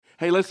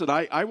Hey, listen,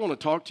 I want to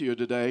talk to you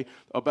today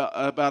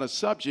about a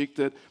subject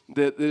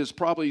that is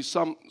probably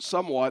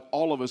somewhat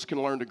all of us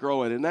can learn to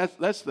grow in, and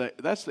that's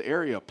the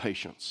area of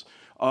patience.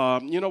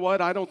 You know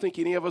what? I don't think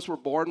any of us were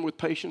born with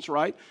patience,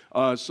 right?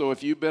 So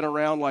if you've been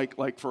around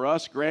like for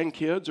us,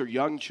 grandkids or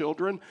young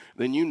children,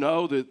 then you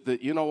know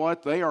that you know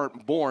what? They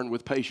aren't born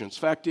with patience.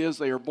 Fact is,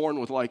 they are born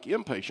with like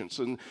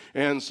impatience,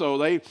 and so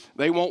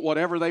they want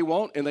whatever they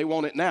want, and they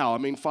want it now. I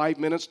mean, 5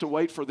 minutes to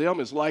wait for them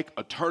is like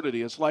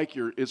eternity. It's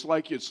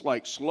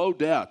like slow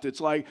death. It's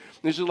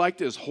just like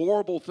this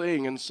horrible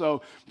thing. And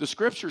so the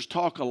scriptures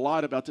talk a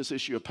lot about this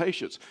issue of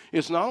patience.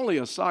 It's not only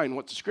a sign,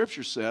 what the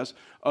scripture says,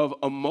 of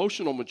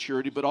emotional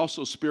maturity, but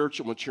also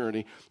spiritual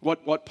maturity.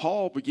 What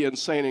Paul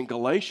begins saying in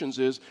Galatians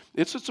is,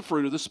 it's just a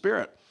fruit of the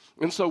Spirit.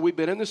 And so we've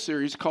been in this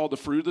series called The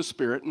Fruit of the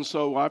Spirit, and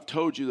so I've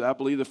told you that I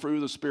believe the fruit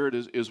of the Spirit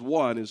is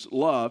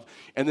love,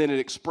 and then it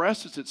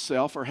expresses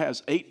itself or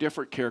has 8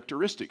 different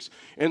characteristics.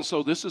 And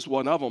so this is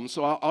one of them.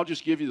 So I'll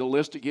just give you the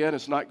list again.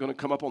 It's not going to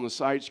come up on the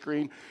side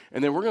screen.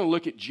 And then we're going to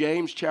look at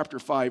James chapter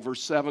 5,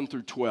 verse 7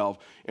 through 12,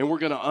 and we're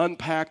going to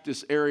unpack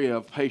this area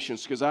of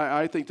patience, because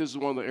I think this is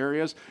one of the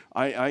areas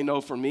I know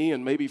for me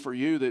and maybe for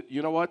you that,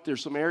 you know what,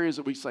 there's some areas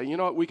that we say, you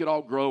know what, we could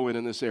all grow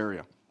in this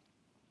area.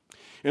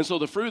 And so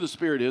the fruit of the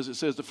Spirit it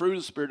says the fruit of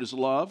the Spirit is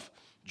love,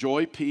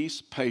 joy,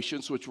 peace,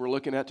 patience, which we're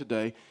looking at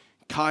today,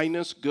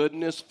 kindness,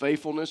 goodness,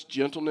 faithfulness,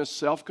 gentleness,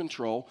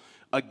 self-control.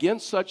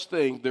 Against such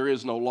thing there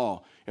is no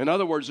law. In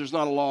other words, there's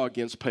not a law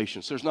against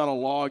patience. There's not a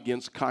law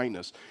against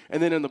kindness.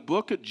 And then in the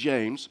book of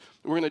James,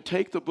 we're going to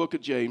take the book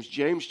of James,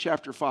 James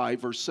chapter 5,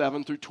 verse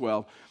 7 through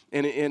 12,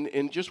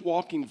 and just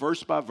walking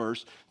verse by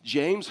verse,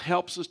 James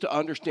helps us to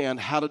understand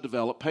how to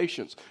develop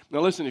patience. Now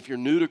listen, if you're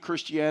new to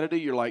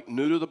Christianity, you're like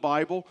new to the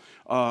Bible.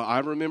 I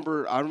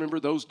remember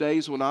those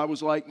days when I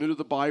was like new to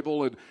the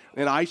Bible,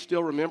 and I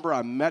still remember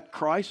I met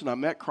Christ in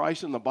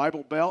the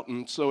Bible Belt.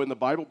 And so in the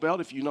Bible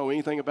Belt, if you know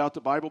anything about the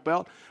Bible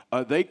Belt,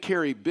 they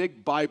carry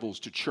big Bibles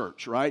to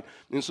church, right?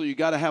 And so you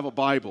got to have a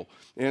Bible.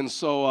 And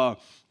so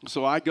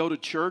I go to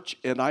church,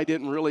 and I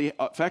didn't really.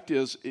 Fact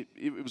is,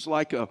 it was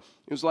like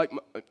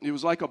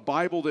a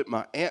Bible that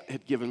my aunt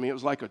had given me. It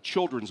was like a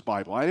children's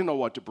Bible. I didn't know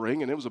what to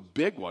bring, and it was a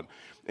big one.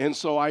 And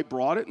so I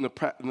brought it, and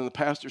the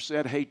pastor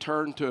said, "Hey,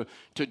 turn to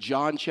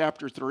John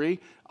chapter 3."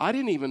 I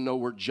didn't even know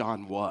where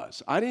John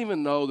was. I didn't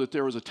even know that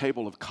there was a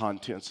table of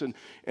contents. And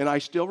I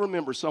still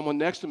remember someone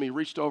next to me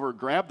reached over,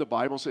 grabbed the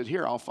Bible, and said,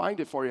 "Here, I'll find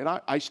it for you."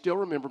 And I still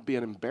remember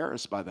being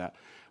embarrassed by that.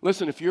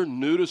 Listen, if you're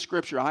new to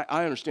Scripture,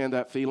 I understand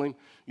that feeling.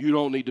 You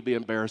don't need to be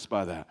embarrassed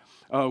by that.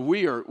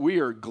 We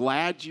are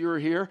glad you're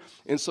here,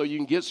 and so you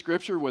can get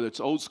Scripture, whether it's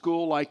old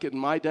school, like in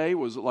my day,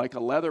 was like a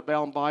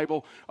leather-bound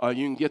Bible.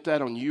 You can get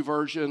that on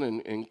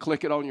YouVersion and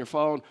click it on your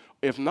phone.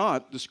 If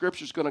not, the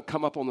Scripture's going to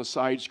come up on the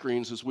side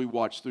screens as we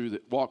walk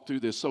through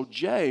this. So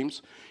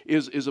James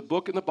is a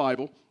book in the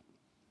Bible.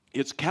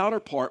 Its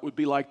counterpart would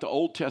be like the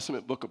Old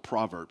Testament book of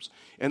Proverbs.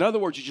 In other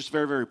words, it's just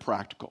very, very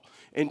practical.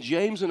 And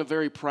James, in a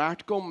very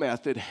practical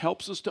method,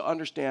 helps us to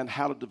understand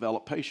how to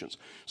develop patience.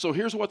 So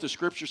here's what the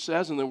Scripture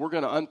says, and then we're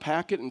going to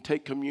unpack it and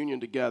take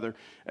communion together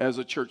as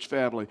a church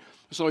family.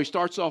 So he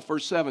starts off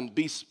verse 7,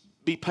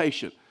 be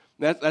patient.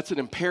 That's an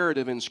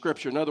imperative in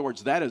Scripture. In other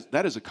words, that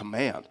is a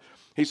command.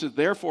 He says,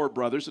 "Therefore,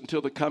 brothers,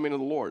 until the coming of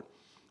the Lord.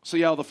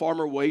 See how the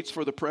farmer waits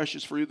for the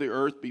precious fruit of the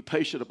earth. Be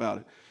patient about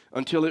it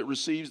until it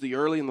receives the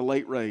early and the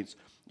late rains.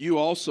 You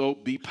also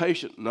be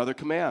patient." Another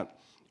command.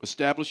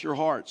 "Establish your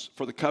hearts,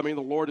 for the coming of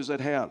the Lord is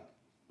at hand.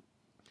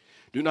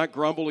 Do not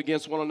grumble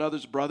against one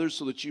another's brothers,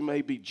 so that you may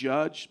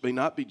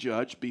not be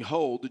judged.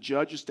 Behold, the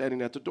judge is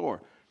standing at the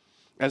door.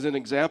 As an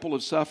example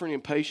of suffering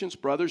and patience,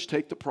 brothers,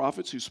 take the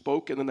prophets who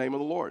spoke in the name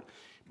of the Lord.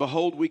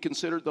 Behold, we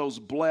consider those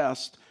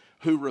blessed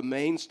who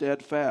remain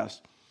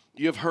steadfast.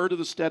 You have heard of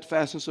the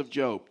steadfastness of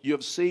Job. You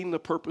have seen the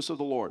purpose of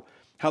the Lord,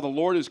 how the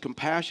Lord is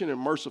compassionate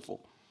and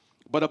merciful.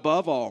 But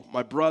above all,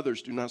 my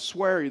brothers, do not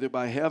swear either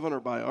by heaven or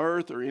by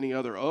earth or any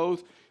other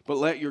oath, but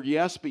let your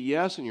yes be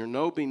yes and your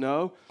no be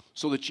no,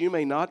 so that you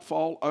may not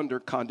fall under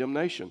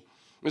condemnation."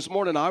 This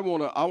morning, I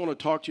want to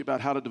talk to you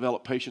about how to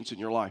develop patience in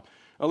your life.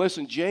 Now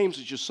listen, James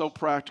is just so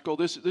practical.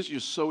 This is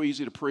just so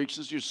easy to preach.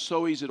 This is just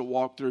so easy to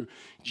walk through.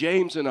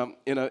 James, in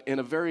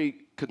a very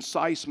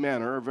concise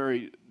manner, a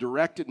very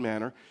directed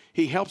manner,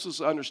 he helps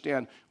us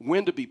understand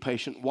when to be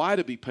patient, why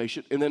to be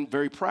patient, and then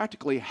very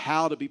practically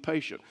how to be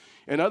patient.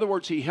 In other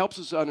words, he helps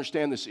us to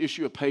understand this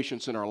issue of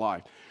patience in our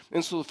life.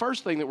 And so the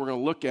first thing that we're going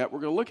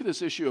to look at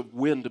this issue of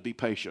when to be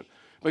patient,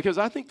 because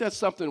I think that's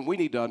something we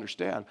need to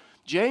understand.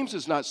 James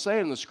is not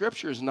saying, the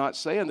Scripture is not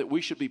saying that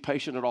we should be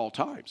patient at all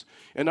times.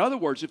 In other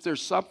words, if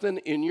there's something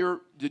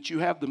that you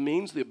have the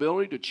means, the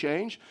ability to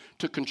change,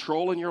 to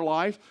control in your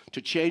life,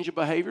 to change a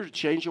behavior, to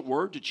change a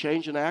word, to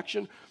change an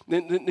action,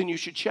 then you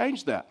should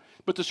change that.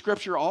 But the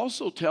Scripture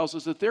also tells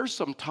us that there's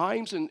some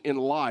times in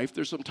life,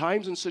 there's some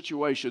times in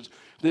situations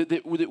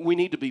that we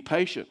need to be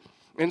patient.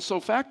 And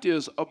so fact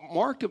is, a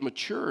mark of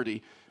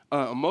maturity,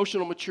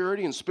 emotional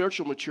maturity and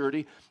spiritual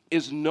maturity,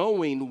 is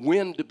knowing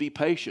when to be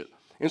patient.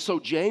 And so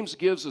James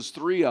gives us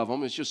three of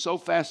them. It's just so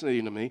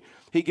fascinating to me.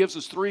 He gives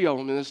us three of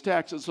them in this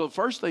text. And so the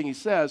first thing he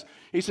says,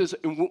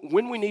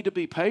 when we need to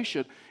be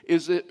patient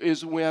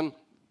is when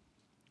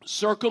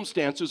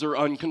circumstances are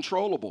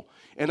uncontrollable.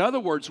 In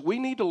other words, we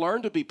need to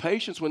learn to be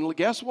patient when,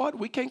 guess what?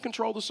 We can't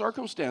control the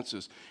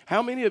circumstances.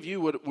 How many of you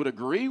would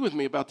agree with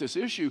me about this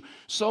issue?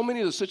 So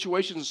many of the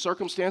situations and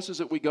circumstances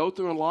that we go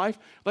through in life,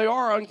 they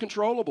are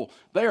uncontrollable.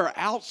 They are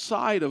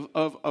outside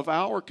of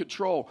our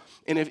control.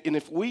 And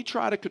if we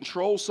try to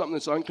control something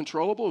that's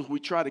uncontrollable, if we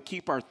try to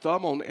keep our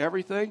thumb on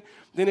everything,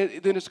 then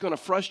it's going to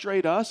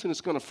frustrate us and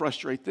it's going to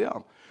frustrate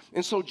them.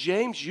 And so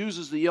James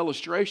uses the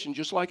illustration,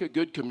 just like a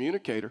good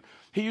communicator.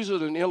 He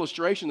uses an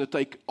illustration that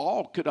they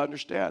all could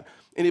understand.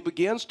 And he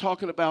begins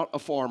talking about a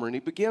farmer. And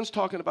he begins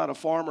talking about a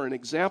farmer and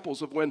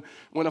examples of when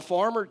a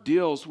farmer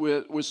deals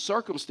with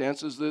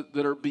circumstances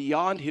that are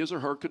beyond his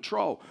or her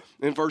control.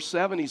 In verse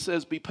 7, he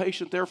says, "Be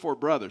patient, therefore,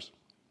 brothers,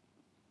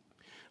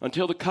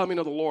 until the coming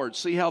of the Lord.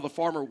 See how the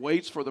farmer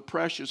waits for the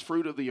precious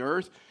fruit of the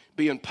earth,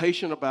 being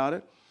patient about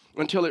it,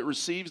 until it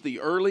receives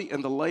the early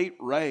and the late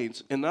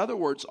rains." In other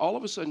words, all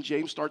of a sudden,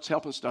 James starts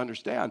helping us to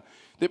understand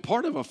that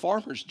part of a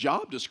farmer's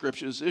job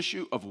description is this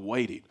issue of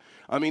waiting.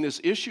 I mean,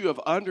 this issue of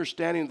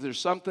understanding that there's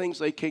some things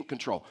they can't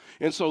control.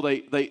 And so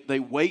they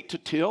wait to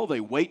till, they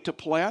wait to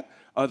plant,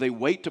 they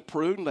wait to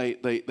prune,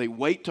 they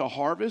wait to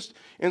harvest.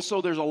 And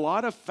so there's a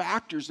lot of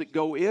factors that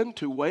go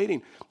into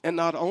waiting. And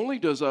not only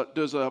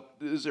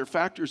is there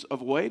factors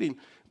of waiting,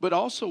 but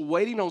also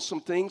waiting on some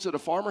things that a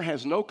farmer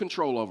has no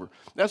control over.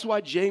 That's why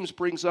James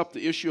brings up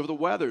the issue of the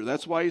weather.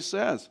 That's why he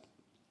says,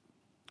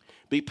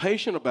 "Be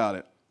patient about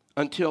it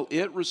until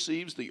it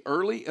receives the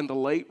early and the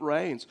late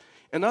rains."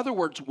 In other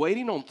words,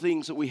 waiting on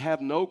things that we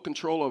have no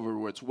control over,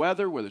 whether it's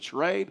weather, whether it's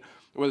rain,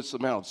 whether it's the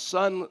amount of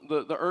sun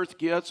the earth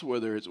gets,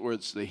 whether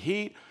it's the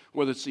heat,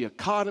 whether it's the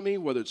economy,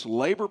 whether it's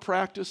labor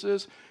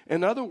practices.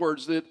 In other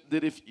words, that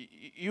if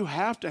you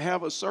have to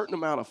have a certain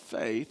amount of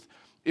faith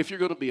if you're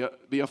going to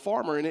be a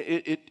farmer, and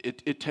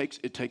it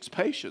takes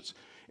patience.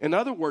 In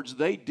other words,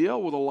 they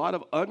deal with a lot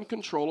of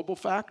uncontrollable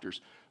factors.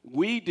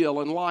 We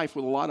deal in life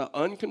with a lot of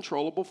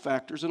uncontrollable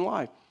factors in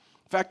life.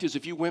 Fact is,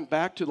 if you went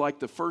back to like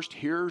the first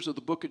hearers of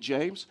the book of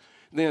James,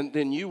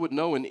 then you would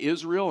know in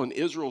Israel, and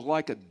Israel's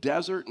like a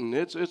desert, and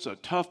it's a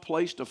tough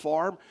place to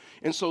farm.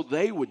 And so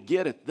they would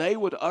get it. They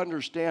would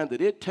understand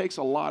that it takes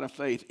a lot of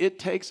faith. It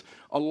takes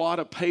a lot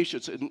of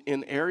patience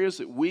in areas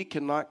that we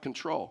cannot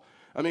control.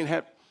 I mean,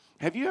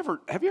 Have you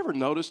ever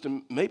noticed,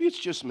 and maybe it's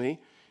just me,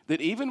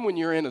 that even when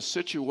you're in a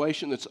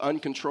situation that's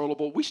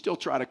uncontrollable, we still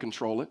try to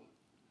control it?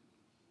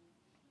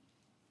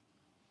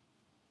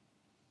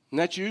 And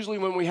that's usually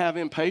when we have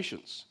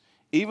impatience.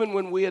 Even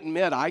when we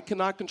admit, I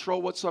cannot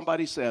control what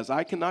somebody says,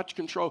 I cannot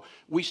control,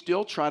 we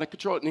still try to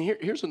control it. And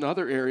here's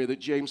another area that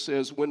James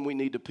says when we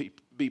need to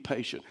be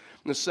patient.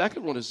 And the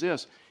second one is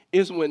this,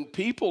 is when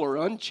people are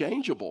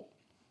unchangeable.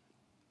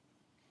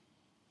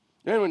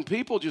 And when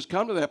people just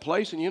come to that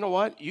place, and you know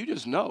what? You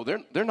just know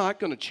they're not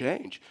going to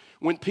change.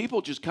 When people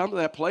just come to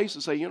that place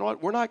and say, you know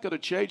what? We're not going to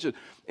change it.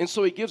 And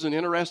so he gives an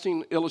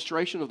interesting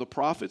illustration of the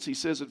prophets. He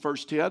says at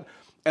verse 10,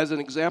 "As an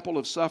example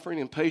of suffering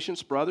and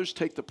patience, brothers,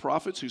 take the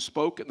prophets who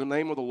spoke in the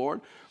name of the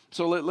Lord."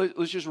 So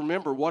let's just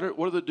remember, what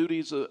are the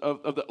duties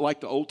of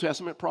like the Old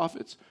Testament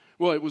prophets?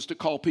 Well, it was to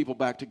call people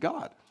back to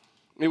God.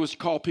 It was to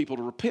call people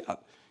to repent.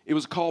 It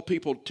was to call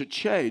people to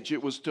change.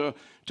 It was to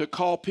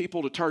call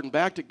people to turn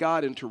back to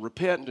God and to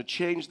repent and to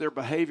change their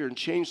behavior and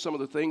change some of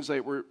the things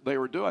they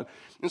were doing.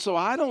 And so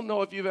I don't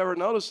know if you've ever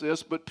noticed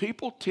this, but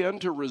people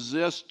tend to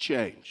resist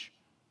change.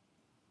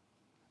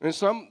 And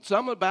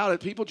some about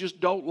it, people just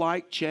don't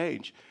like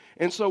change.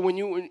 And so when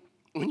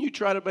you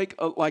try to make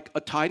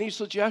a tiny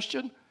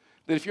suggestion,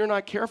 that if you're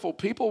not careful,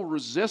 people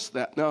resist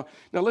that. Now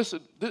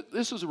listen,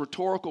 this is a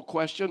rhetorical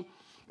question.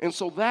 And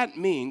so that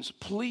means,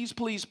 please,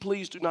 please,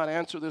 please do not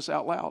answer this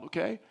out loud,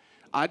 okay?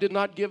 I did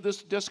not give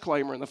this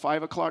disclaimer in the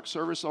 5 o'clock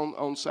service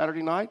on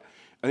Saturday night.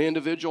 An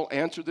individual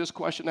answered this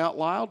question out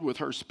loud with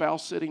her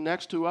spouse sitting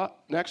next to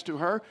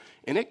her,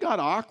 and it got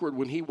awkward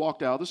when he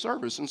walked out of the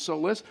service. And so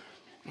let's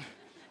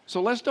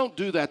don't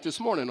do that this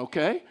morning,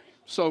 okay?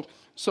 So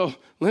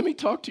let me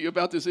talk to you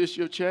about this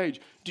issue of change.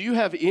 Do you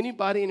have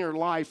anybody in your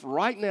life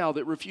right now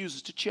that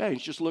refuses to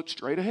change? Just look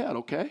straight ahead,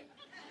 okay?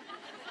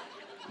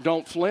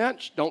 Don't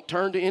flinch. Don't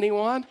turn to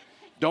anyone.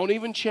 Don't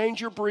even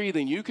change your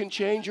breathing. You can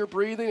change your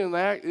breathing, and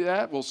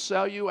that will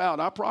sell you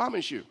out. I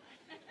promise you.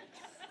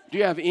 Do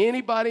you have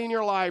anybody in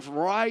your life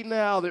right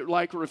now that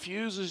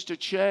refuses to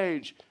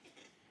change?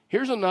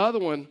 Here's another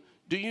one.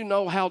 Do you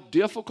know how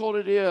difficult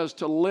it is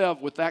to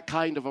live with that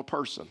kind of a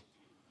person?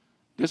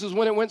 This is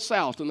when it went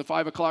south in the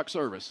 5 o'clock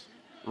service.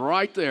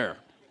 Right there.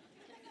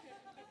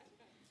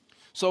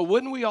 So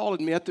wouldn't we all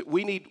admit that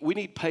we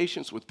need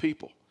patience with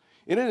people?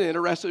 Isn't it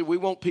interesting? We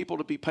want people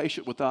to be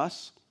patient with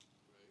us.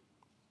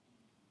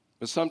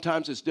 But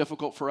sometimes it's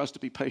difficult for us to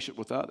be patient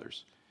with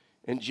others.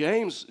 And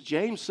James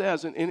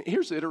says, and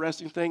here's the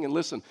interesting thing, and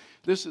listen,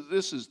 this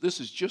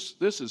is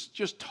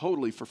just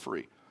totally for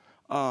free.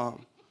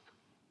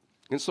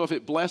 And so if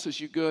it blesses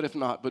you, good. If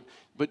not.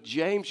 But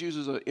James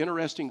uses an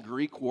interesting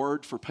Greek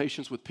word for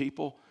patience with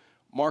people,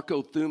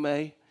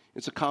 markothume.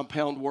 It's a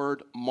compound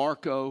word.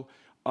 Marco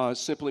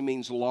simply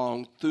means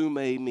long.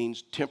 Thume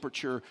means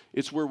temperature.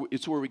 It's where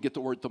we get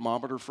the word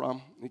thermometer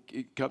from.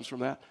 It comes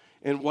from that.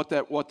 And what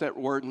that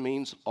word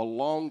means, a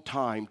long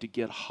time to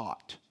get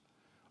hot,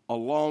 a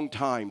long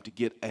time to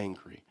get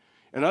angry.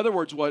 In other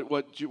words,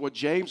 what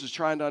James is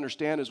trying to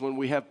understand is when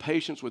we have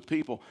patience with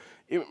people,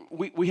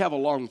 we have a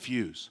long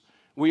fuse.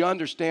 We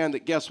understand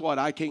that, guess what,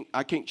 I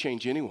can't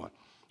change anyone.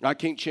 I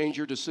can't change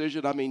your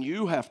decision. I mean,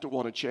 you have to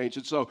want to change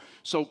it. So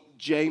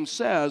James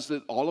says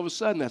that all of a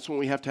sudden that's when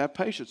we have to have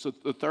patience. So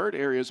the third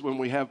area is when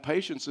we have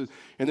patience,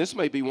 and this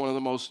may be one of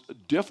the most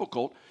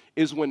difficult,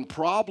 is when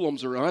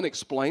problems are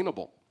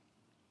unexplainable.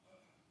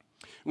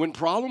 When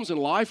problems in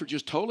life are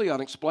just totally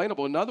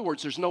unexplainable. In other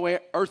words, there's no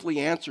earthly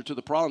answer to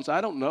the problems.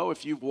 I don't know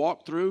if you've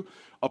walked through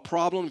a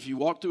problem, if you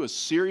walked through a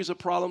series of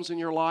problems in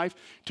your life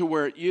to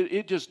where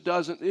it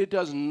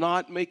does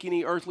not make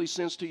any earthly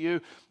sense to you.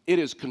 It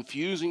is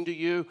confusing to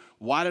you.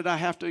 Why did I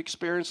have to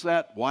experience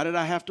that? Why did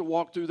I have to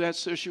walk through that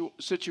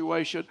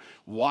situation?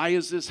 Why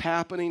is this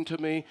happening to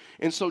me?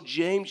 And so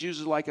James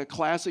uses like a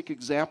classic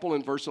example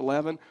in verse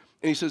 11,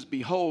 and he says,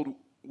 "Behold,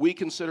 we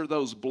consider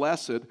those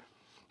blessed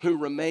who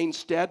remain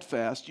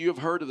steadfast. You have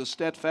heard of the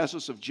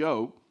steadfastness of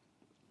Job,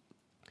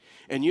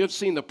 and you have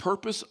seen the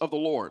purpose of the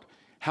Lord,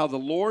 how the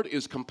Lord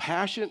is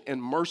compassionate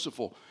and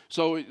merciful."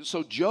 So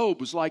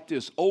Job was like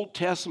this Old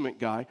Testament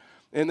guy,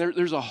 and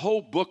there's a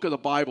whole book of the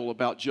Bible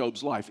about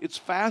Job's life. It's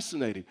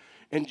fascinating.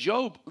 And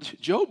Job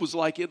was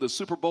like in the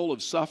Super Bowl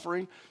of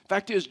suffering.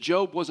 Fact is,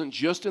 Job wasn't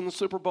just in the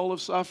Super Bowl of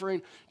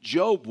suffering.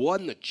 Job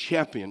won the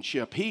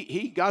championship.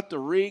 He got the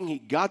ring. He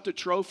got the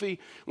trophy.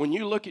 When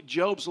you look at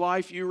Job's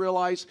life, you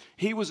realize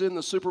he was in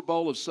the Super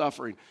Bowl of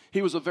suffering.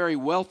 He was a very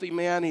wealthy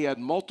man. He had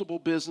multiple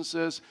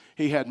businesses.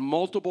 He had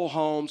multiple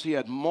homes. He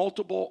had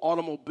multiple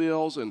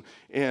automobiles and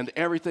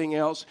everything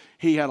else.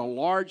 He had a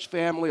large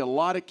family, a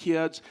lot of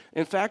kids.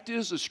 And fact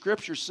is, the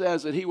scripture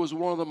says that he was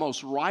one of the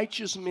most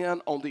righteous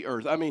men on the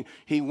earth. I mean,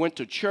 he went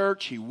to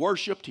church, he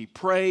worshiped, he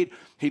prayed,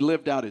 he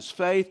lived out his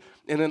faith,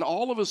 and then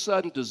all of a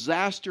sudden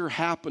disaster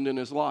happened in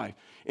his life.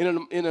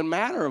 In a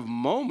matter of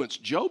moments,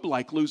 Job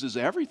loses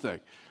everything.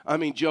 I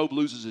mean, Job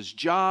loses his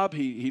job,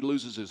 he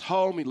loses his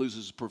home, he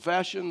loses his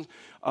profession,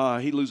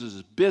 he loses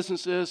his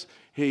businesses,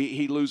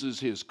 he loses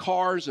his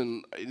cars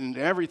and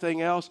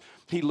everything else.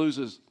 He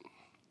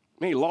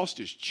lost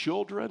his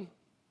children.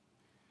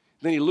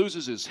 Then he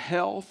loses his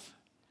health.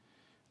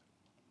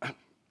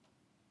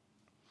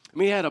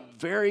 He had a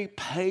very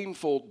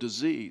painful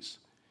disease.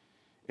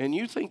 And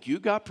you think you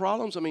got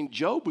problems? I mean,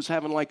 Job was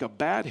having like a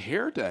bad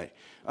hair day.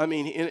 I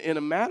mean, in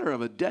a matter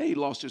of a day, he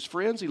lost his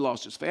friends, he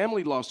lost his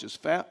family, he lost his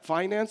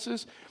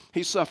finances.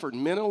 He suffered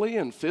mentally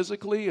and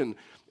physically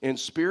and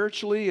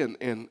spiritually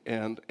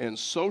and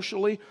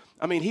socially.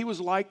 I mean, he was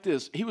like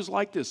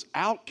this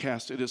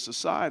outcast in his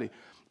society.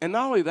 And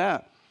not only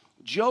that,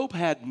 Job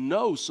had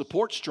no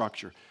support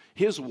structure.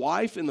 His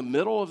wife, in the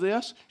middle of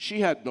this, she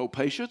had no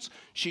patience.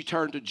 She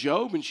turned to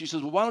Job and she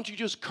says, "Well, why don't you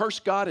just curse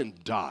God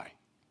and die?"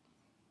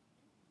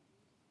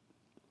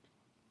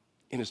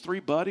 And his three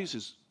buddies,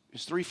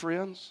 his three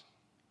friends,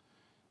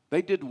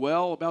 they did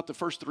well about the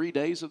first 3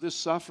 days of this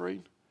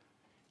suffering.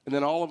 And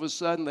then all of a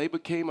sudden, they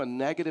became a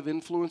negative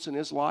influence in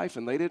his life,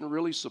 and they didn't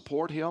really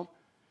support him.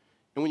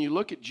 And when you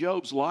look at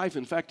Job's life,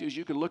 in fact,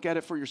 you can look at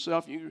it for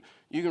yourself. You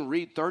can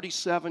read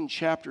 37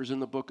 chapters in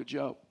the book of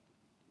Job.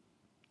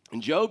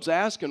 And Job's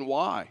asking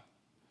why.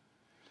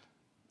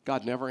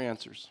 God never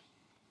answers.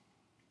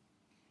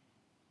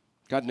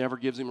 God never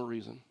gives him a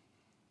reason.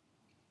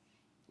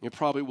 It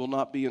probably will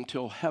not be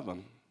until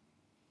heaven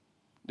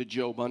that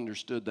Job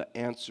understood the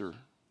answer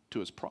to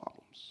his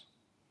problems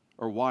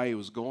or why he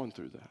was going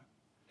through that.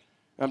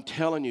 I'm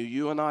telling you,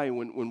 you and I,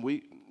 when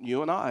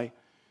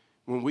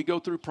we go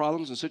through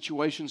problems and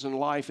situations in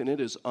life and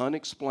it is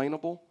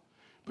unexplainable,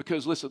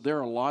 because listen, there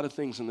are a lot of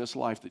things in this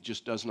life that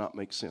just does not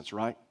make sense,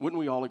 right? Wouldn't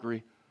we all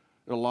agree?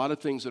 There are a lot of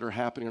things that are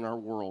happening in our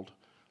world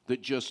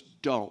that just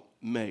don't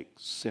make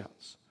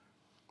sense.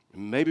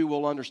 Maybe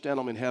we'll understand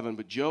them in heaven,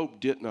 but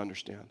Job didn't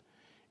understand.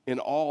 In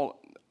all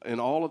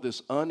of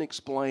this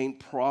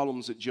unexplained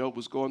problems that Job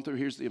was going through,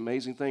 here's the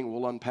amazing thing.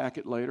 We'll unpack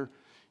it later.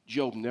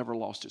 Job never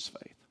lost his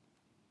faith.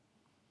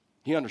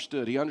 He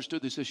understood. He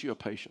understood this issue of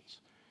patience.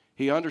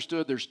 He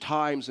understood there's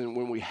times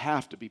when we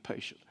have to be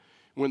patient,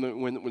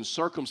 when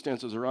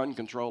circumstances are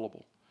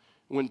uncontrollable,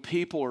 when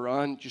people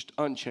are just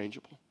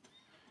unchangeable.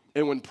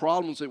 And when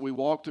problems that we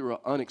walk through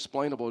are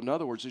unexplainable, in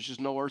other words, there's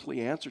just no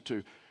earthly answer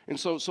to. And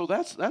so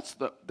that's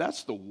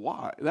the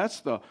why.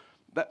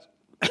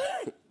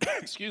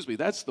 Excuse me,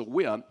 that's the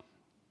when.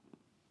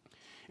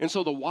 And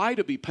so the why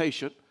to be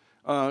patient,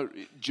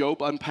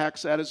 Job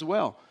unpacks that as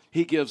well.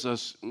 He gives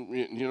us,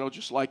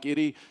 just like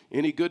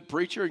any good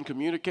preacher and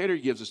communicator,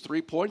 he gives us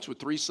 3 points with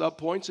 3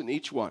 subpoints in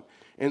each one.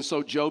 And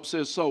so Job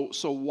says, so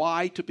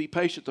why to be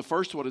patient? The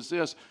first one is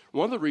this.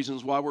 One of the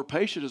reasons why we're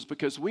patient is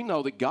because we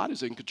know that God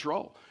is in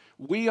control.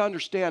 We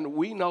understand,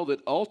 we know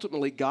that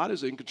ultimately God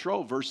is in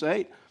control. Verse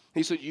 8,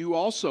 He said, you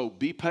also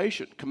be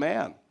patient,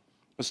 command.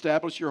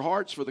 Establish your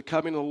hearts, for the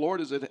coming of the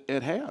Lord is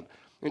at hand.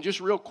 And just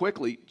real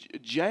quickly,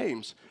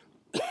 James,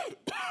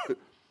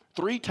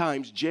 3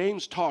 times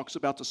James talks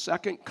about the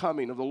second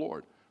coming of the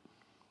Lord.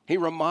 He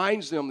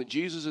reminds them that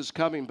Jesus is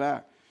coming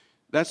back.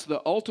 That's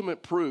the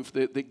ultimate proof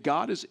that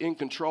God is in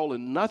control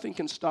and nothing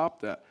can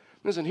stop that.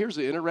 Listen, here's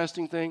the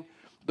interesting thing.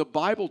 The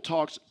Bible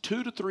talks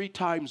 2 to 3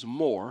 times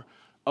more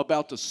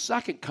about the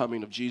second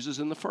coming of Jesus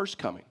than the first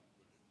coming.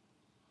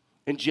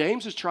 And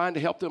James is trying to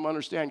help them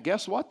understand,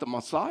 guess what? The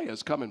Messiah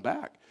is coming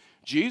back.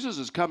 Jesus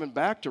is coming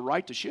back to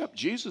right the ship.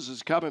 Jesus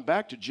is coming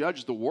back to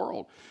judge the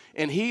world.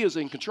 And he is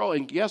in control.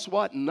 And guess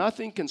what?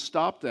 Nothing can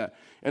stop that.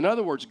 In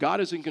other words, God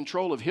is in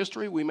control of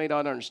history. We may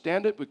not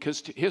understand it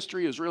because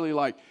history is really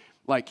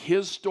like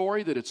his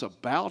story, that it's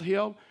about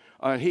him.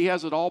 He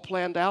has it all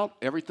planned out.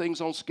 Everything's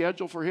on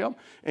schedule for him.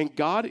 And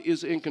God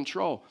is in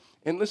control.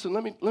 And listen,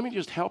 let me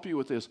just help you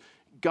with this.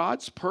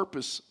 God's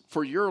purpose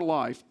for your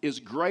life is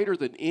greater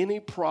than any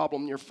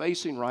problem you're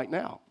facing right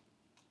now.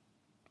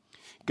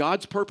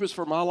 God's purpose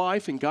for my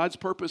life and God's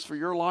purpose for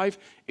your life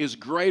is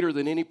greater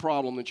than any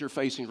problem that you're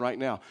facing right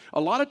now.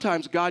 A lot of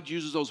times God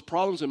uses those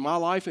problems in my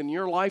life and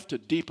your life to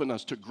deepen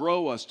us, to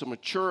grow us, to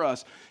mature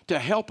us, to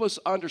help us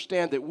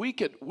understand that we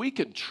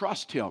could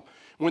trust him.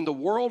 When the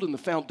world and the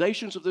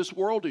foundations of this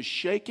world is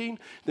shaking,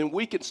 then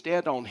we can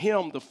stand on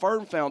him, the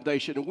firm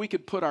foundation, and we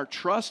can put our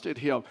trust in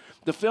him.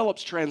 The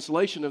Phillips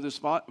translation of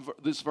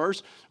this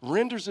verse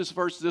renders this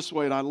verse this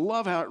way, and I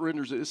love how it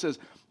renders it. It says,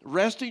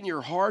 resting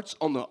your hearts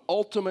on the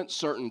ultimate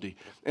certainty.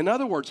 In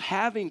other words,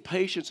 having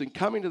patience and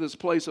coming to this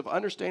place of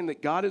understanding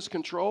that God is in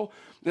control,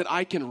 that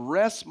I can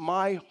rest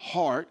my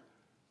heart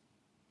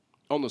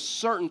on the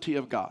certainty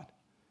of God,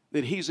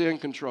 that he's in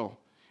control.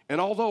 And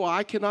although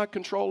I cannot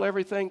control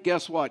everything,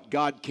 guess what?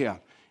 God can.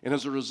 And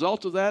as a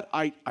result of that,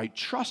 I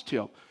trust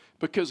him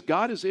because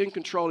God is in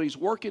control. He's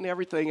working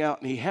everything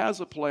out, and he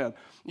has a plan.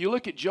 You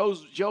look at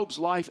Job's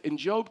life, and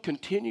Job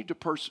continued to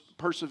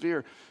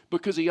persevere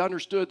because he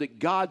understood that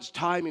God's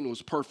timing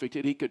was perfect,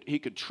 and he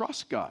could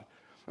trust God.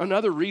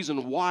 Another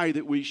reason why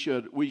that we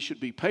should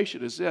be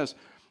patient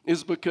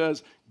is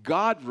because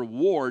God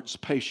rewards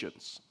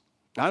patience.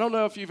 I don't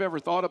know if you've ever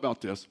thought about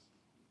this,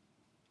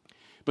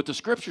 but the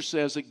scripture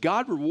says that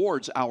God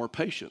rewards our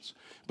patience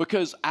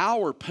because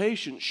our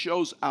patience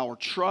shows our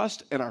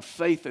trust and our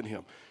faith in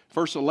him.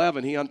 Verse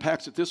 11, he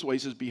unpacks it this way. He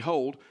says,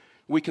 behold,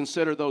 we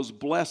consider those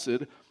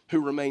blessed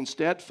who remain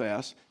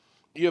steadfast.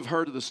 You have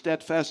heard of the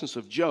steadfastness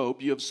of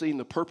Job. You have seen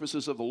the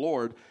purposes of the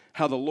Lord,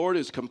 how the Lord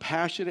is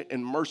compassionate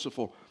and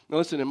merciful. Now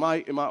listen, in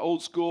my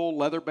old school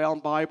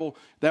leather-bound Bible,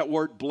 that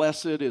word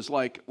blessed is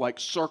like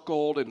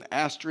circled and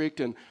asterisked.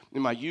 And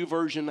in my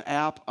YouVersion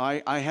app,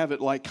 I have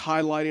it like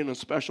highlighted in a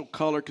special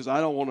color because I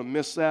don't want to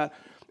miss that.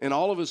 And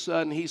all of a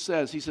sudden, he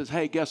says,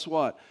 hey, guess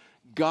what?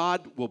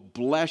 God will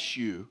bless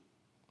you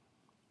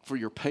for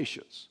your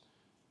patience.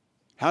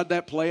 How'd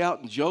that play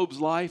out in Job's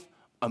life?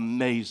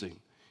 Amazing.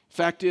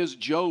 Fact is,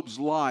 Job's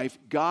life,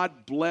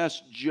 God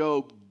blessed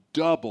Job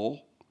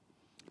double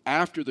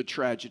after the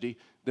tragedy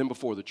than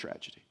before the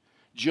tragedy.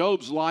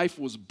 Job's life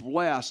was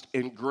blessed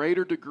in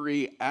greater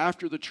degree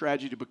after the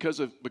tragedy because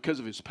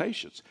of his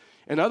patience.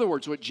 In other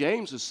words, what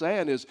James is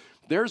saying is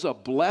there's a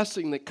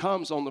blessing that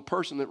comes on the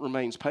person that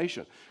remains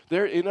patient.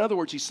 In other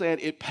words, he's saying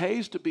it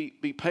pays to be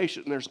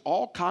patient, and there's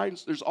all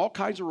kinds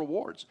of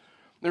rewards.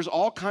 There's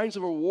all kinds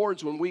of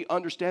rewards when we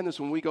understand this,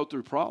 when we go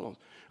through problems.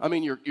 I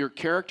mean, your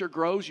character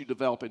grows, you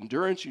develop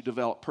endurance, you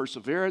develop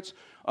perseverance,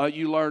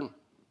 you learn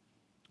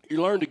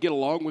to get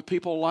along with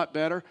people a lot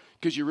better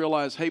because you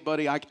realize, hey,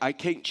 buddy, I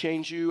can't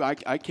change you. I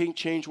can't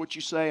change what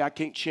you say. I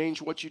can't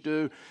change what you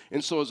do.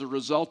 And so as a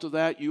result of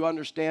that, you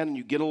understand and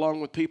you get along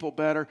with people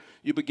better.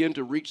 You begin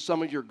to reach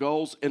some of your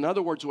goals. In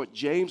other words, what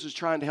James is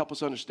trying to help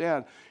us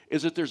understand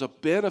is that there's a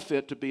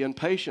benefit to being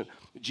patient.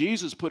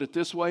 Jesus put it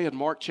this way in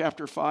Matthew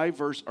chapter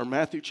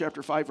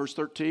 5, verse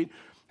 13.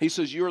 He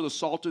says, you are the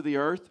salt of the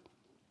earth.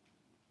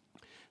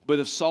 But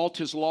if salt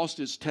has lost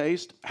its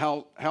taste,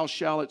 how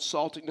shall its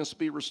saltiness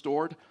be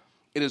restored?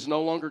 It is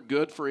no longer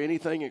good for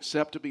anything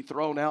except to be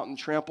thrown out and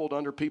trampled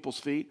under people's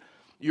feet.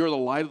 You are the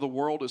light of the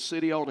world. A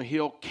city on a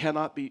hill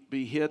cannot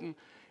be hidden.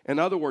 In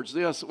other words,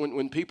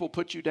 when people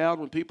put you down,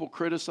 when people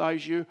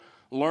criticize you,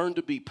 learn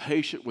to be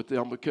patient with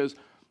them because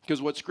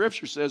what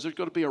Scripture says, there's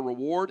going to be a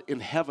reward in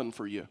heaven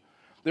for you.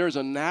 There is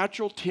a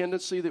natural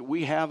tendency that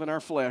we have in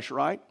our flesh,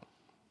 right?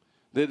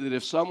 That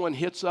if someone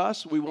hits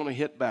us, we want to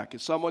hit back.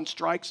 If someone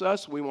strikes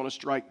us, we want to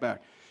strike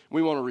back.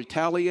 We want to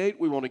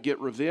retaliate. We want to get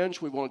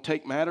revenge. We want to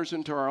take matters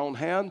into our own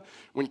hand.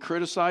 When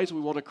criticized,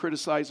 we want to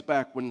criticize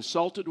back. When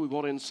insulted, we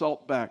want to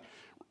insult back.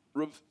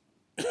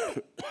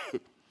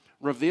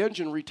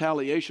 Revenge and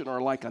retaliation are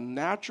like a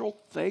natural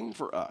thing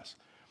for us.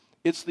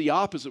 It's the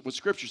opposite. What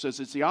Scripture says,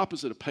 it's the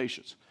opposite of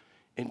patience.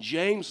 And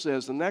James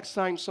says the next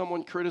time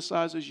someone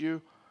criticizes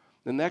you,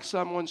 the next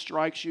time someone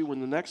strikes you, when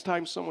the next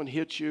time someone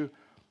hits you,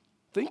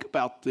 think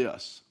about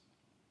this.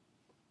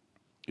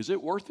 Is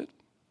it worth it?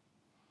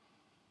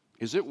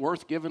 Is it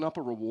worth giving up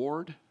a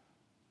reward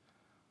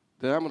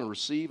that I'm going to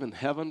receive in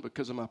heaven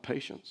because of my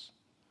patience?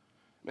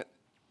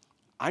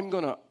 I'm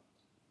going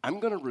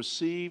to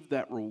receive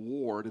that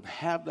reward and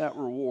have that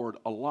reward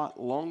a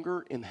lot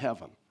longer in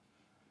heaven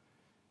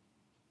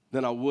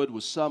than I would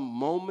with some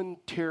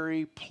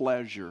momentary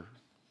pleasure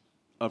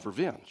of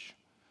revenge.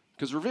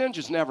 Because revenge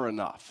is never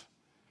enough.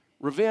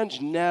 Revenge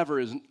never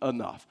is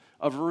enough.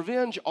 Of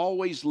revenge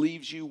always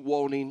leaves you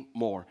wanting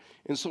more.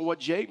 And so what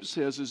James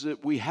says is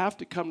that we have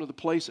to come to the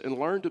place and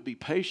learn to be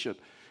patient.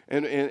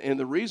 And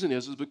the reason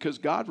is because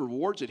God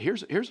rewards it.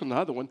 Here's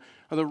another one.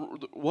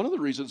 One of the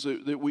reasons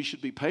that we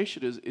should be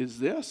patient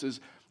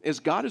is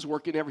God is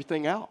working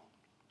everything out.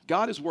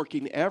 God is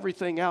working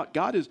everything out.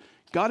 God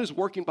is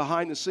working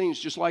behind the scenes,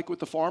 just like with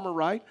the farmer,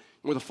 right?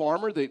 With a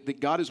farmer, that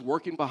God is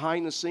working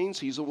behind the scenes.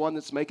 He's the one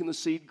that's making the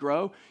seed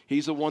grow.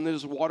 He's the one that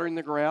is watering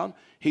the ground.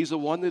 He's the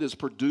one that is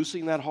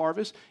producing that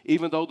harvest.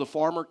 Even though the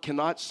farmer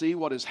cannot see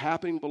what is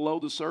happening below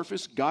the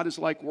surface, God is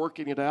like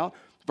working it out.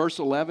 Verse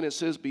 11, it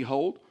says,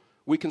 "Behold,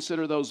 we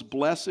consider those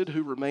blessed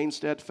who remain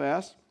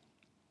steadfast.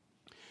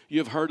 You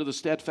have heard of the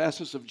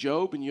steadfastness of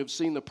Job, and you have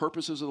seen the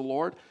purposes of the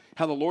Lord,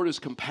 how the Lord is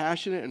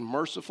compassionate and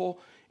merciful."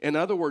 In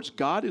other words,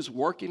 God is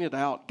working it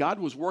out. God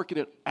was working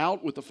it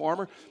out with the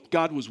farmer.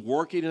 God was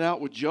working it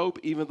out with Job,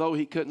 even though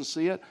he couldn't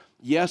see it.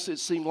 Yes, it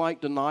seemed like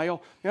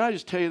denial. And I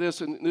just tell you this,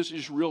 and this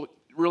is real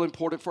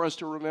important for us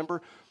to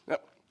remember.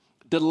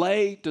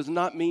 Delay does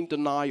not mean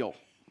denial.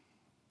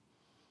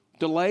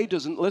 Delay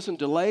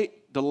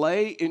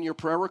in your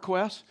prayer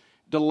request,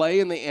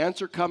 delay in the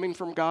answer coming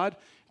from God,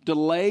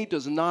 delay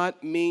does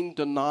not mean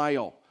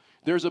denial.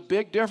 There's a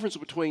big difference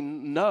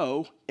between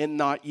no and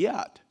not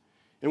yet.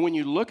 And when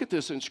you look at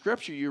this in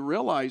Scripture, you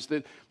realize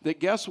that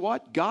guess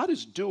what? God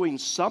is doing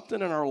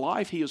something in our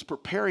life. He is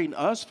preparing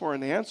us for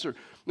an answer.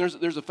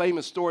 There's a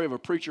famous story of a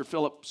preacher,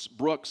 Phillips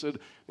Brooks,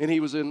 and he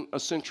was in a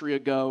century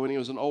ago, and he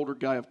was an older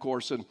guy, of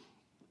course, and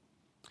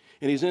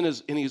he's in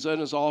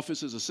his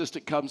office. His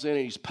assistant comes in,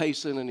 and he's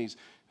pacing, and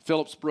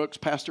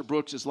Pastor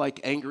Brooks is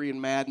like angry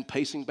and mad and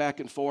pacing back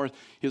and forth.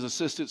 His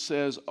assistant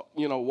says,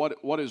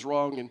 what is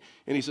wrong? And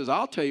he says,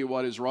 I'll tell you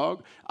what is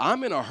wrong.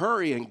 I'm in a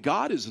hurry, and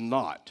God is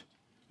not.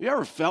 You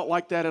ever felt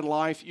like that in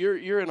life?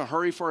 You're in a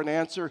hurry for an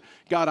answer.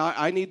 God,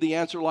 I need the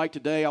answer like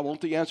today. I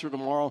want the answer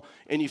tomorrow.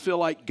 And you feel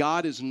like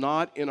God is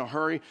not in a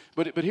hurry.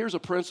 But here's a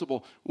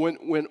principle.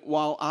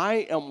 While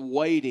I am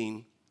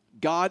waiting,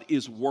 God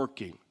is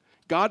working.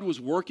 God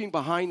was working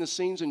behind the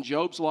scenes in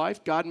Job's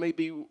life. God may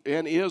be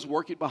and is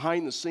working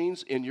behind the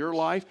scenes in your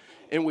life.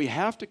 And we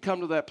have to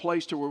come to that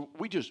place to where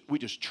we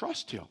just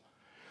trust Him.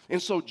 And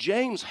so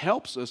James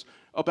helps us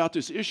about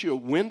this issue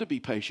of when to be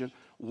patient,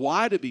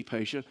 why to be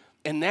patient.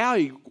 And now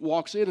he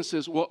walks in and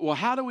says, well,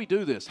 how do we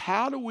do this?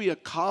 How do we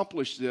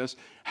accomplish this?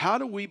 How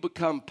do we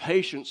become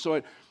patient? So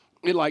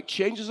it like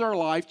changes our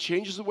life,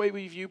 changes the way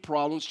we view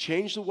problems,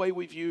 changes the way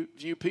we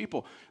view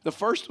people. The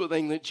first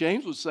thing that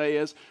James would say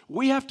is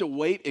we have to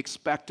wait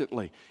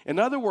expectantly. In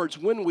other words,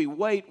 when we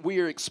wait,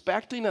 we are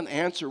expecting an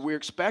answer. We're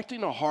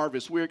expecting a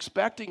harvest. We're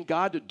expecting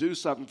God to do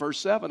something. Verse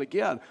 7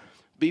 again,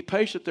 be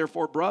patient,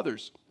 therefore,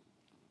 brothers,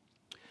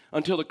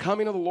 until the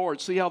coming of the Lord.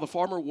 See how the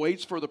farmer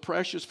waits for the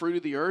precious fruit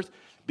of the earth?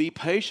 Be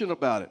patient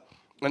about it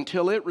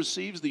until it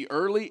receives the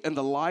early and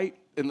the light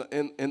and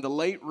the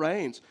late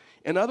rains.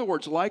 In other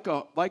words, like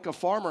a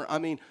farmer,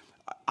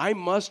 I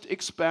must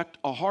expect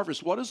a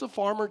harvest. What does a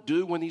farmer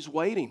do when he's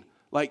waiting?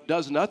 Like,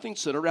 does nothing,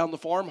 sit around the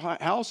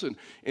farmhouse and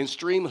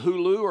stream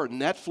Hulu or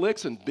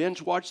Netflix and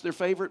binge watch their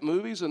favorite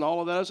movies and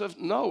all of that other stuff?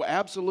 No,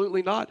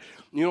 absolutely not.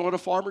 You know what a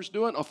farmer's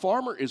doing? A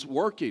farmer is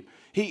working.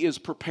 He is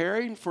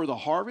preparing for the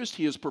harvest.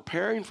 He is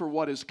preparing for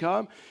what has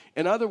come.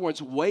 In other words,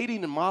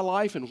 waiting in my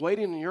life and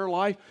waiting in your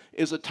life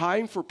is a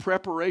time for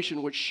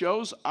preparation, which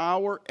shows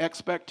our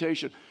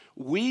expectation.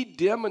 We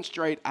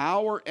demonstrate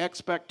our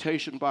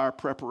expectation by our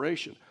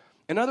preparation.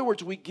 In other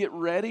words, we get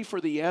ready for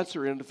the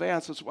answer in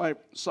advance. That's why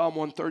Psalm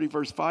 130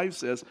 verse 5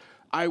 says,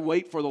 I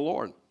wait for the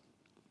Lord.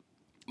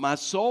 My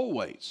soul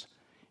waits,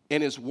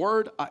 and His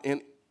word,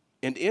 and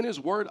in His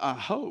word I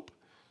hope.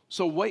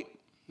 So wait,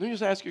 let me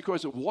just ask you a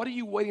question. What are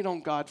you waiting on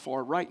God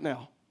for right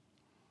now?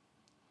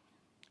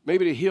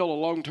 Maybe to heal a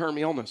long-term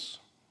illness,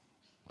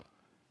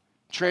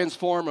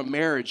 transform a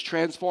marriage,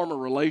 transform a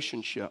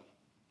relationship,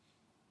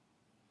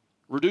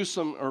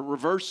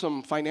 reverse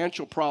some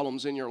financial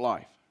problems in your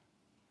life.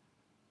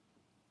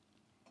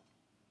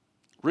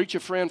 Reach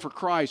a friend for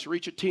Christ,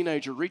 reach a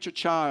teenager, reach a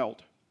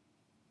child.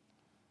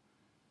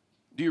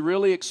 Do you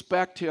really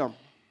expect Him? I'm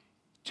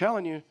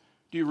telling you,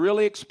 do you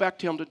really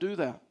expect Him to do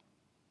that?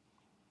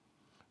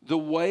 The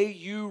way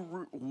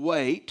you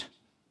wait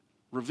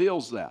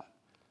reveals that.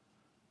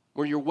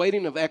 Where you're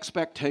waiting of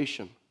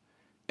expectation.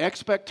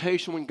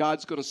 Expectation when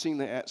God's going to send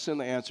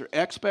the answer.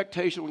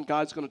 Expectation when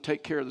God's going to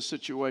take care of the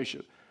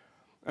situation.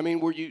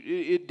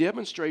 It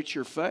demonstrates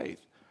your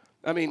faith.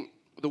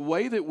 The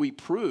way that we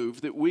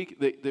prove that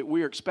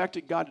we are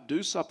expecting God to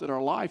do something in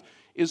our life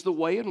is the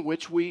way in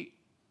which we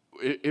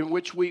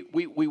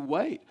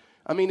wait.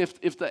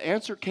 If the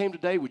answer came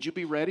today, would you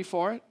be ready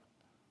for it?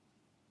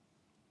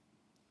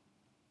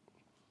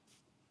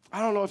 I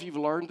don't know if you've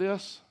learned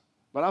this,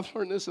 but I've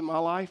learned this in my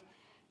life.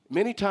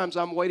 Many times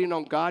I'm waiting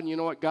on God, and you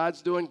know what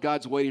God's doing?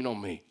 God's waiting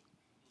on me.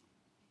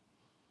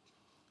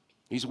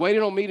 He's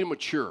waiting on me to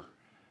mature.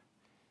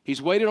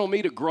 He's waiting on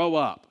me to grow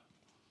up.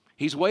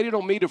 He's waiting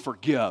on me to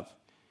forgive.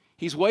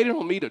 He's waiting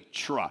on me to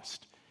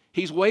trust.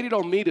 He's waiting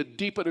on me to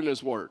deepen in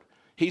His Word.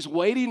 He's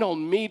waiting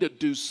on me to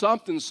do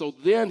something so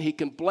then He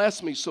can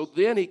bless me, so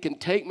then He can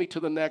take me to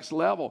the next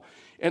level.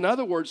 In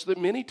other words, that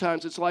many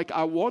times it's like,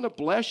 I want to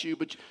bless you,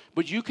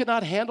 but you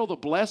cannot handle the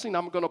blessing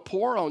I'm going to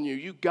pour on you.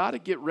 You got to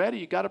get ready.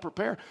 You got to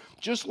prepare.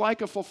 Just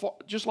like a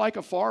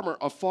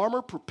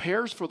farmer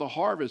prepares for the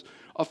harvest.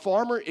 A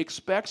farmer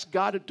expects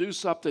God to do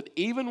something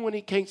even when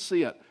he can't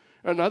see it.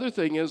 Another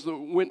thing is that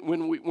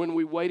when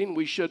we're waiting,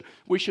 we should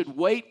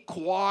wait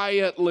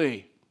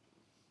quietly.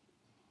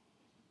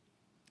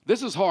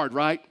 This is hard,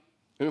 right?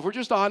 And if we're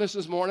just honest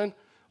this morning,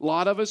 a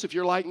lot of us, if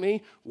you're like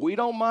me, we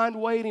don't mind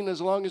waiting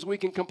as long as we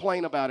can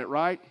complain about it,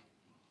 right?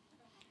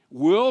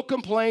 We'll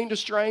complain to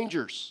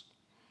strangers.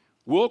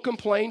 We'll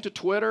complain to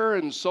Twitter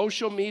and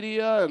social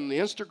media and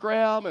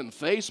Instagram and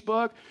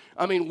Facebook.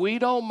 I mean, we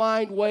don't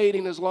mind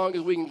waiting as long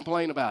as we can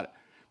complain about it.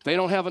 If they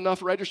don't have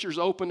enough registers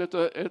open at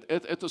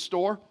the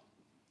store,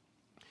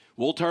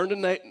 we'll turn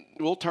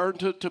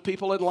to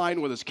people in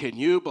line with us. Can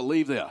you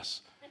believe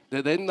this?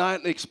 Did they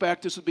not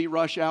expect this to be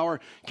rush hour?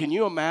 Can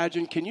you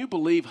imagine? Can you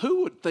believe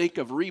who would think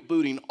of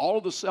rebooting all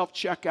of the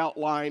self-checkout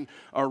line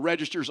or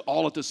registers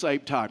all at the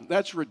same time?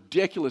 That's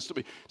ridiculous to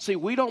me. See,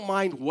 we don't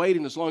mind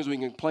waiting as long as we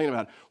can complain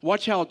about it.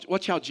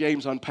 Watch how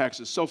James unpacks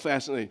it. So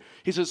fascinating.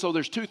 He says, so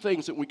there's two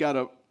things that we got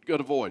to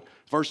avoid.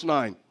 Verse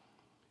 9,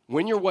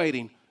 when you're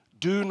waiting,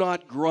 do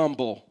not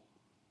grumble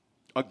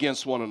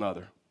against one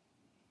another.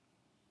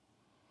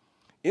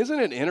 Isn't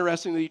it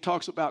interesting that he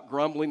talks about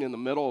grumbling in the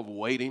middle of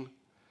waiting?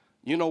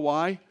 You know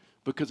why?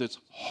 Because it's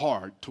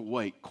hard to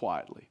wait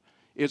quietly.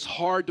 It's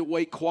hard to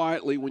wait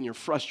quietly when you're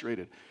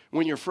frustrated.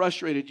 When you're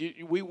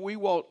frustrated, we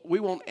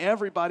want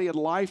everybody in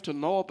life to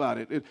know about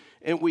it.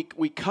 And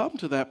we come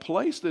to that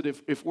place that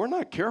if we're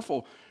not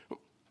careful,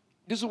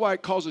 this is why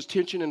it causes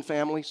tension in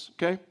families,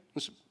 okay?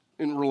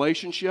 In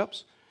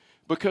relationships.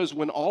 Because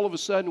when all of a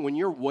sudden, when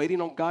you're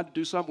waiting on God to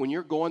do something, when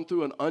you're going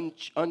through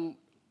an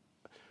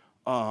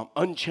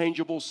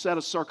unchangeable set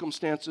of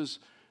circumstances,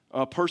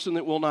 a person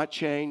that will not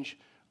change,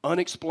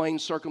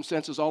 unexplained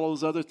circumstances, all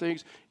those other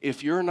things,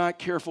 if you're not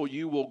careful,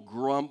 you will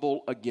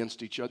grumble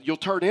against each other. You'll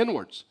turn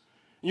inwards.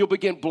 You'll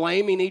begin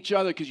blaming each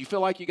other because you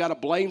feel like you got to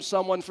blame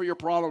someone for your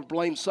problem,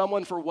 blame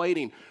someone for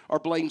waiting, or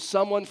blame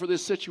someone for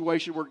this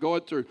situation we're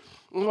going through.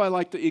 You know, I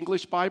like the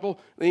English Bible.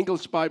 The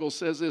English Bible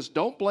says this: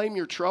 don't blame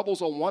your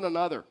troubles on one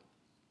another.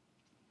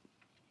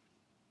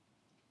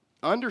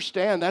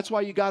 Understand, that's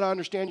why you got to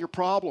understand your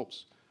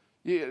problems.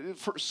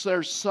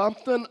 There's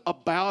something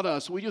about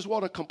us. We just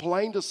want to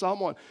complain to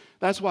someone.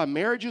 That's why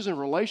marriages and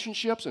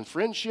relationships and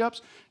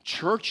friendships,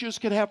 churches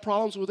can have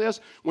problems with this.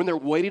 When they're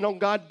waiting on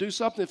God to do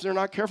something, if they're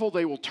not careful,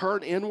 they will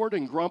turn inward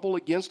and grumble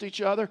against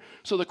each other.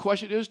 So the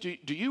question is, do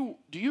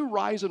you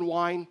rise and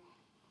whine?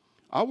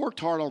 I worked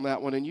hard on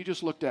that one, and you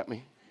just looked at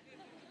me.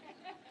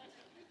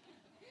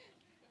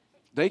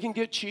 They can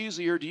get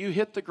cheesier. Do you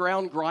hit the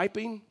ground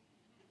griping?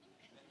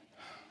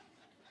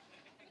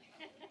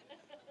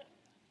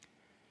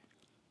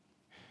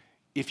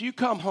 If you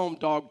come home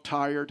dog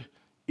tired,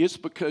 it's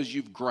because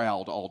you've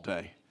growled all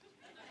day.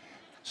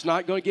 It's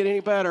not going to get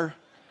any better.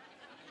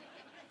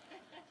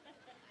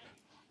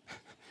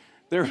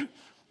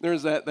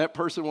 There's that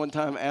person one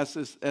time asked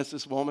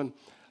this woman,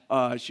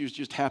 she was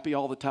just happy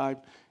all the time,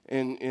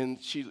 and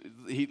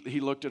he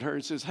looked at her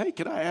and says, hey,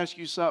 can I ask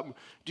you something?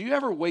 Do you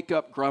ever wake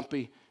up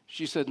grumpy?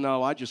 She said,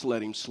 no, I just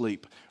let him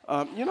sleep.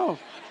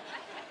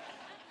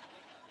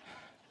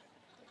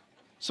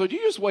 So do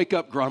you just wake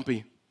up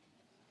grumpy?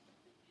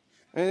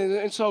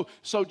 And so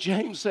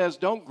James says,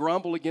 don't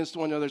grumble against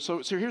one another.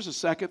 So here's the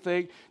second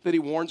thing that he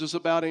warns us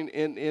about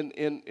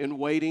in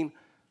waiting.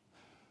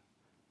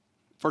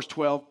 Verse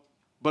 12,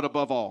 but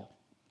above all,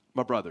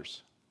 my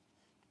brothers,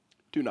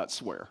 do not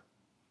swear.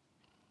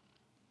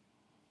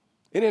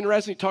 And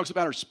interesting, he talks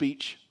about our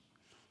speech.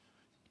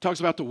 He talks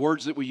about the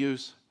words that we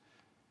use.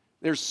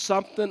 There's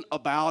something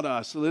about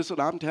us. Listen,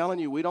 I'm telling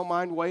you, we don't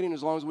mind waiting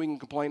as long as we can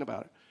complain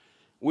about it.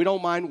 We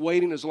don't mind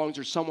waiting as long as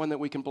there's someone that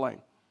we can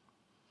blame.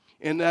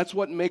 And that's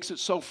what makes it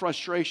so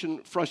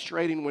frustrating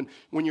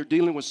when you're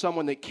dealing with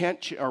someone that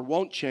can't or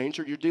won't change,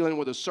 or you're dealing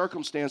with a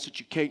circumstance that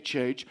you can't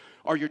change,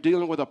 or you're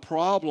dealing with a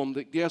problem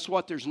that, guess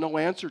what, there's no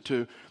answer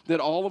to,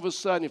 that all of a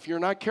sudden, if you're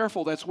not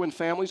careful, that's when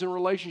families and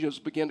relationships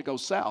begin to go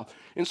south.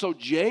 And so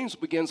James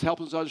begins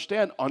helping us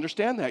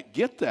understand that,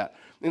 get that.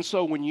 And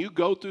so when you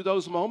go through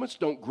those moments,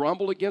 don't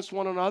grumble against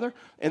one another,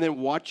 and then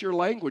watch your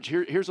language.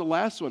 Here's the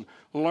last one.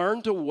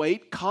 Learn to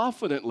wait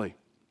confidently.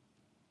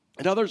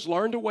 And others,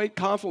 learn to wait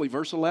confidently.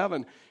 Verse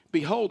 11,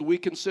 behold, we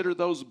consider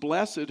those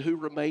blessed who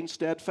remain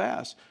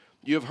steadfast.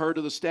 You have heard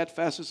of the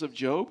steadfastness of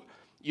Job.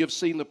 You have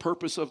seen the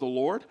purpose of the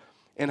Lord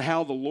and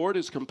how the Lord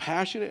is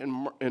compassionate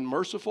and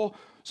merciful.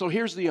 So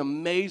here's the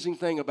amazing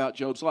thing about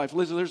Job's life.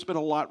 Listen, there's been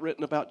a lot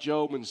written about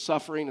Job and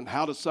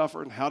how to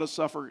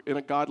suffer in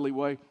a godly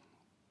way.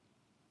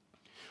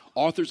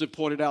 Authors have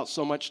pointed out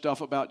so much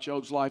stuff about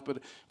Job's life,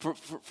 but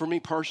for me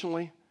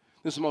personally,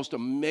 this is the most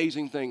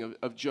amazing thing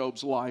of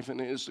Job's life, and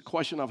it's the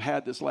question I've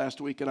had this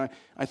last week, and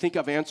I think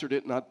I've answered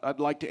it, and I'd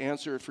like to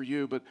answer it for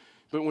you. But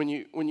when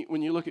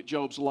you look at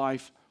Job's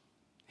life,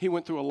 he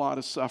went through a lot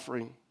of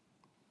suffering.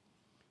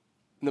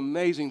 And the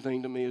amazing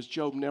thing to me is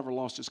Job never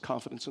lost his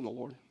confidence in the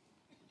Lord.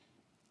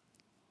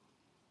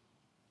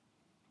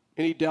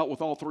 And he dealt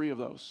with all three of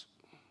those.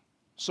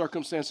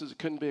 Circumstances that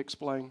couldn't be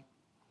explained.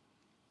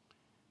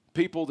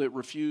 People that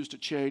refused to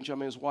change. I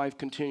mean, his wife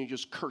continued to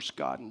just curse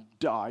God and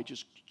die.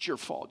 Just, it's your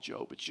fault,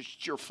 Job. It's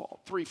just your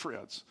fault. 3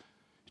 friends.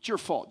 It's your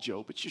fault,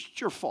 Job. It's just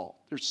your fault.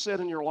 There's sin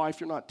in your life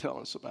you're not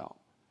telling us about.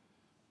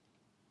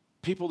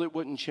 People that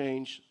wouldn't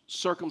change.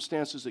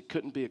 Circumstances that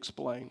couldn't be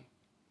explained.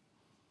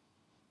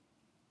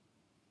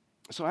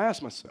 So I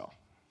asked myself,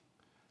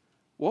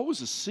 what was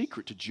the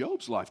secret to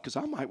Job's life? Because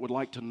I would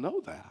like to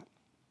know that.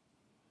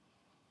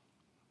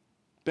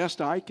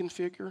 Best I can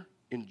figure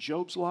in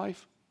Job's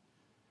life,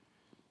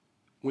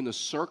 when the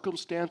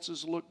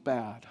circumstances looked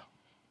bad,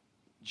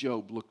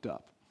 Job looked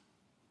up.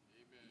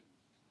 Amen.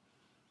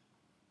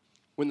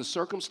 When the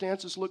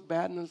circumstances looked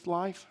bad in his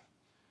life,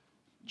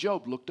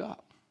 Job looked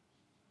up.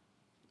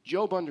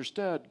 Job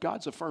understood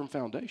God's a firm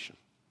foundation.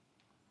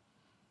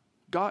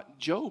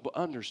 Job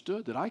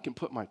understood that I can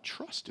put my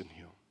trust in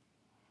him.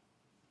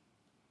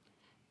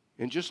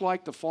 And just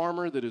like the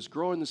farmer that is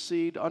growing the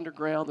seed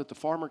underground that the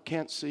farmer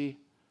can't see,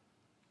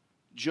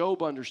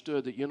 Job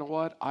understood that, you know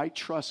what, I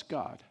trust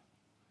God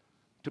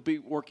to be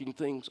working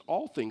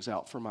all things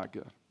out for my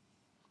good.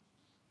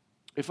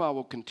 If I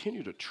will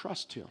continue to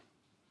trust him,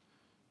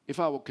 if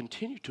I will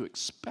continue to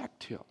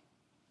expect him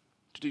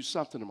to do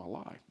something in my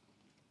life.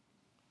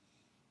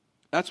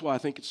 That's why I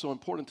think it's so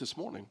important this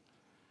morning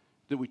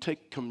that we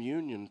take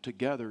communion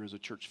together as a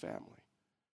church family.